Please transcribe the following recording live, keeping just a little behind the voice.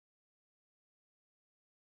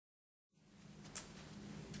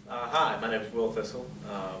Hi, my name is Thistle.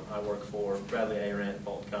 I work for Bradley Arant,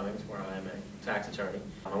 Boult, Cummings, where I am a tax attorney.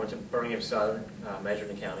 I went to Birmingham Southern, majored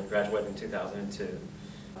in accounting, graduated in 2002.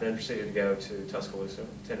 Then proceeded to go to Tuscaloosa,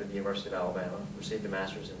 attended the University of Alabama, received a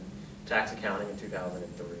master's in tax accounting in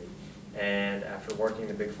 2003. And after working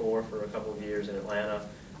the Big Four for a couple of years in Atlanta,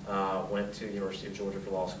 went to the University of Georgia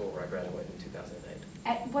for law school, where I graduated in 2008.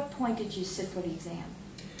 At what point did you sit for the exam?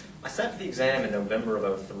 I sat for the exam in November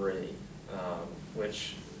of '03,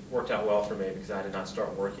 which worked out well for me because I did not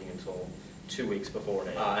start working until 2 weeks before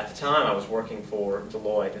now. At the time, I was working for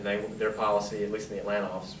Deloitte, and their policy, at least in the Atlanta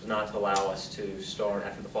office, was not to allow us to start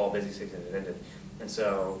after the fall busy season had ended. And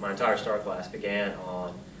so my entire STAR class began on,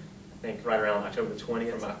 I think, right around October the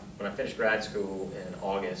 20th. When I finished grad school in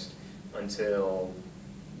August until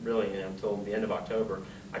really, until the end of October,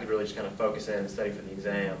 I could really just kind of focus in and study for the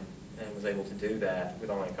exam, and was able to do that with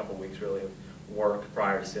only a couple of weeks really of work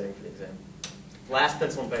prior to sitting for the exam. Last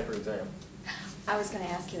pencil and paper exam. I was going to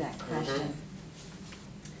ask you that question.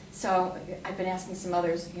 So I've been asking some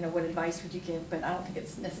others, what advice would you give, but I don't think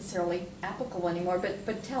it's necessarily applicable anymore.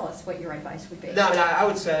 But tell us what your advice would be. No, I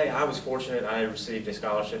would say I was fortunate. I received a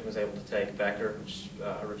scholarship and was able to take Becker, which is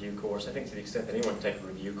a review course. I think to the extent that anyone can take a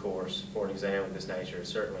review course for an exam of this nature, it's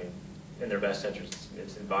certainly in their best interest.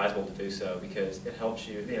 It's advisable to do so because it helps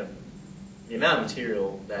you. The amount of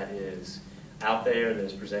material that is out there that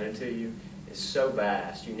is presented to you is so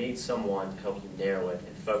vast. You need someone to help you narrow it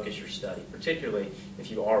and focus your study, particularly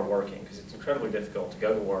if you are working, because it's incredibly difficult to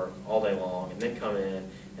go to work all day long and then come in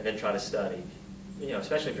and then try to study,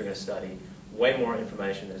 especially if you're going to study way more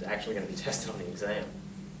information that is actually going to be tested on the exam.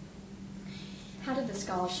 How did the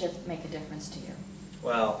scholarship make a difference to you?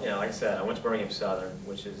 Well, like I said, I went to Birmingham Southern,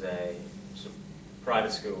 which is a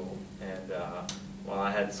private school, and while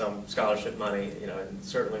I had some scholarship money, it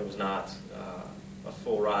certainly was not a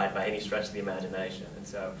full ride by any stretch of the imagination. And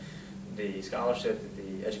so the scholarship that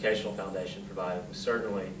the Educational Foundation provided was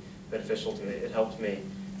certainly beneficial to me. It helped me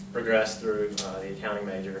progress through the accounting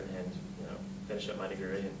major and finish up my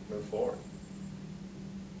degree and move forward.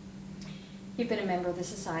 You've been a member of the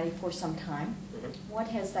Society for some time. Mm-hmm. What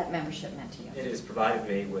has that membership meant to you? It has provided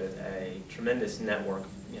me with a tremendous network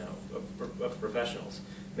of professionals,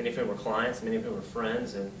 many of whom are clients, many of whom are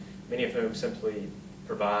friends, and many of whom simply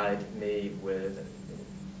provide me with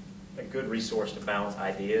a good resource to bounce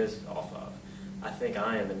ideas off of. I think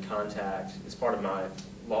I am in contact, as part of my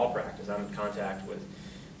law practice, I'm in contact with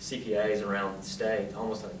CPAs around the state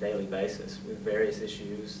almost on a daily basis with various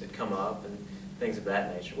issues that come up and things of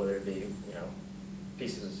that nature, whether it be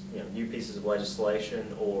new pieces of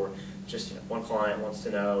legislation, or just one client wants to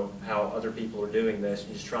know how other people are doing this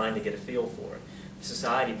and just trying to get a feel for it. The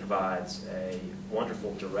Society provides a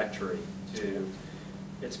wonderful directory to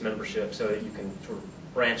its membership so that you can sort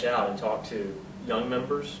of branch out and talk to young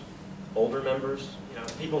members, older members,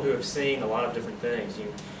 people who have seen a lot of different things.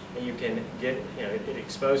 And you can get, it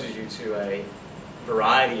exposes you to a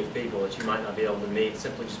variety of people that you might not be able to meet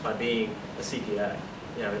simply just by being a CPA.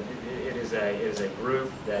 It is a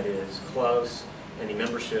group that is close, and the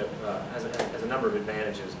membership has a number of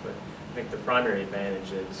advantages, but I think the primary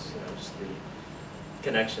advantage is just the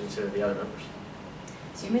connection to the other members.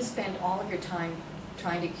 So you must spend all of your time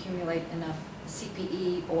trying to accumulate enough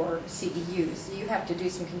CPE or CEUs. You have to do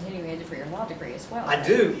some continuing ed for your law degree as well. I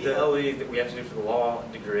do. The LE that we have to do for the law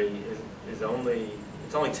degree is only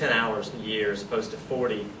 10 hours a year as opposed to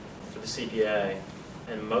 40 for the CPA,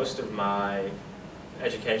 and most of my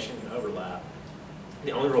education can overlap.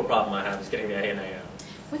 The only real problem I have is getting the A&A out.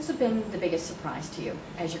 What's been the biggest surprise to you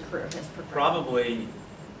as your career has progressed? Probably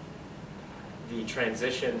the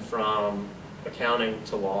transition from accounting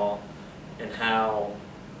to law, and how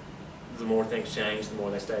the more things change, the more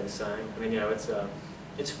they stay the same. I mean,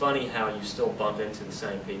 it's funny how you still bump into the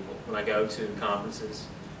same people. When I go to conferences,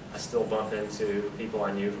 I still bump into people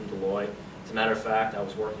I knew from Deloitte. As a matter of fact, I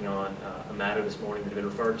was working on a matter this morning that had been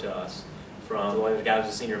referred to us from Deloitte. The guy was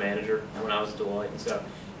a senior manager when I was at Deloitte, and so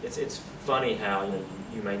it's funny how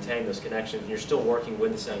you maintain those connections, and you're still working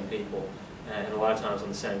with the same people, and a lot of times on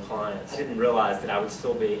the same clients. I didn't realize that I would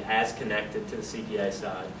still be as connected to the CPA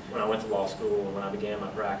side when I went to law school and when I began my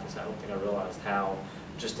practice. I don't think I realized how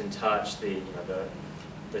just in touch the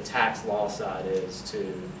tax law side is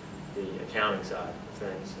to the accounting side of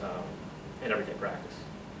things in everyday practice.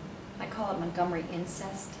 I call it Montgomery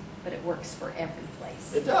incest, but it works for every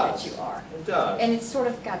place it does. that you are. It does. And it's sort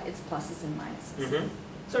of got its pluses and minuses. Mm-hmm.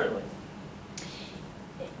 Certainly.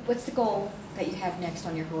 What's the goal that you have next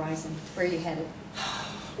on your horizon? Where are you headed?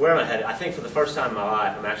 Where am I headed? I think for the first time in my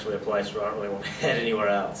life, I'm actually at a place where I don't really want to head anywhere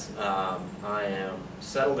else. I am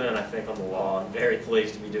settled in, I think, on the law. I'm very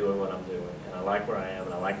pleased to be doing what I'm doing, and I like where I am,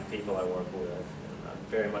 and I like the people I work with, and I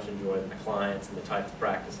very much enjoy my clients and the type of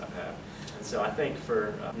practice I have. And so I think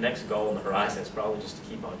for next goal on the horizon is probably just to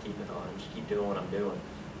keep on keeping on, just keep doing what I'm doing,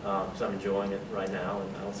 because I'm enjoying it right now,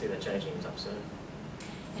 and I don't see that changing anytime soon.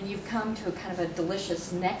 And you've come to a kind of a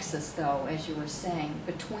delicious nexus, though, as you were saying,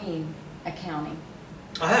 between accounting.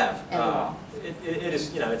 I have. And law. It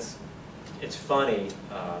is, it's funny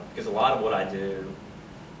because a lot of what I do,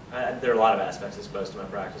 there are a lot of aspects, I suppose, to my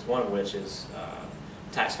practice, one of which is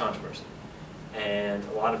tax controversy. And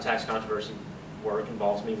a lot of tax controversy work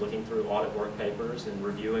involves me looking through audit work papers and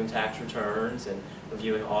reviewing tax returns and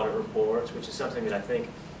reviewing audit reports, which is something that I think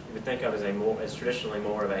you would think of as traditionally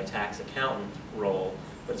more of a tax accountant role,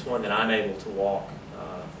 but it's one that I'm able to walk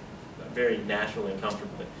very naturally and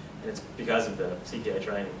comfortably. And it's because of the CPA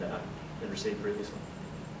training that I had received previously.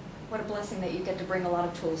 What a blessing that you get to bring a lot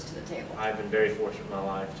of tools to the table. I've been very fortunate in my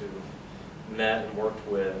life to have met and worked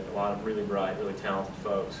with a lot of really bright, really talented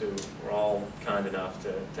folks who were all kind enough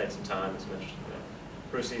to take some time. As mentioned,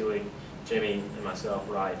 Bruce Ely, Jimmy, and myself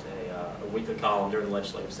write a weekly column during the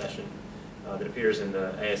legislative session that appears in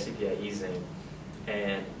the ASCPA e-zine,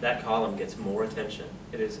 and that column gets more attention.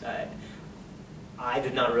 It is. I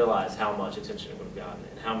did not realize how much attention it would have gotten,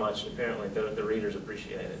 and how much apparently the readers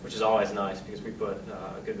appreciate it, which is always nice because we put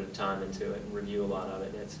a good bit of time into it and review a lot of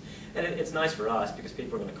it. And it's nice for us because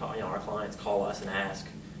people are going to call, our clients call us and ask,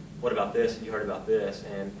 "What about this? Have you heard about this?"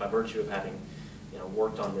 And by virtue of having,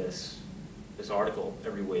 worked on this article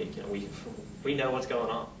every week, we know what's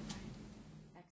going on.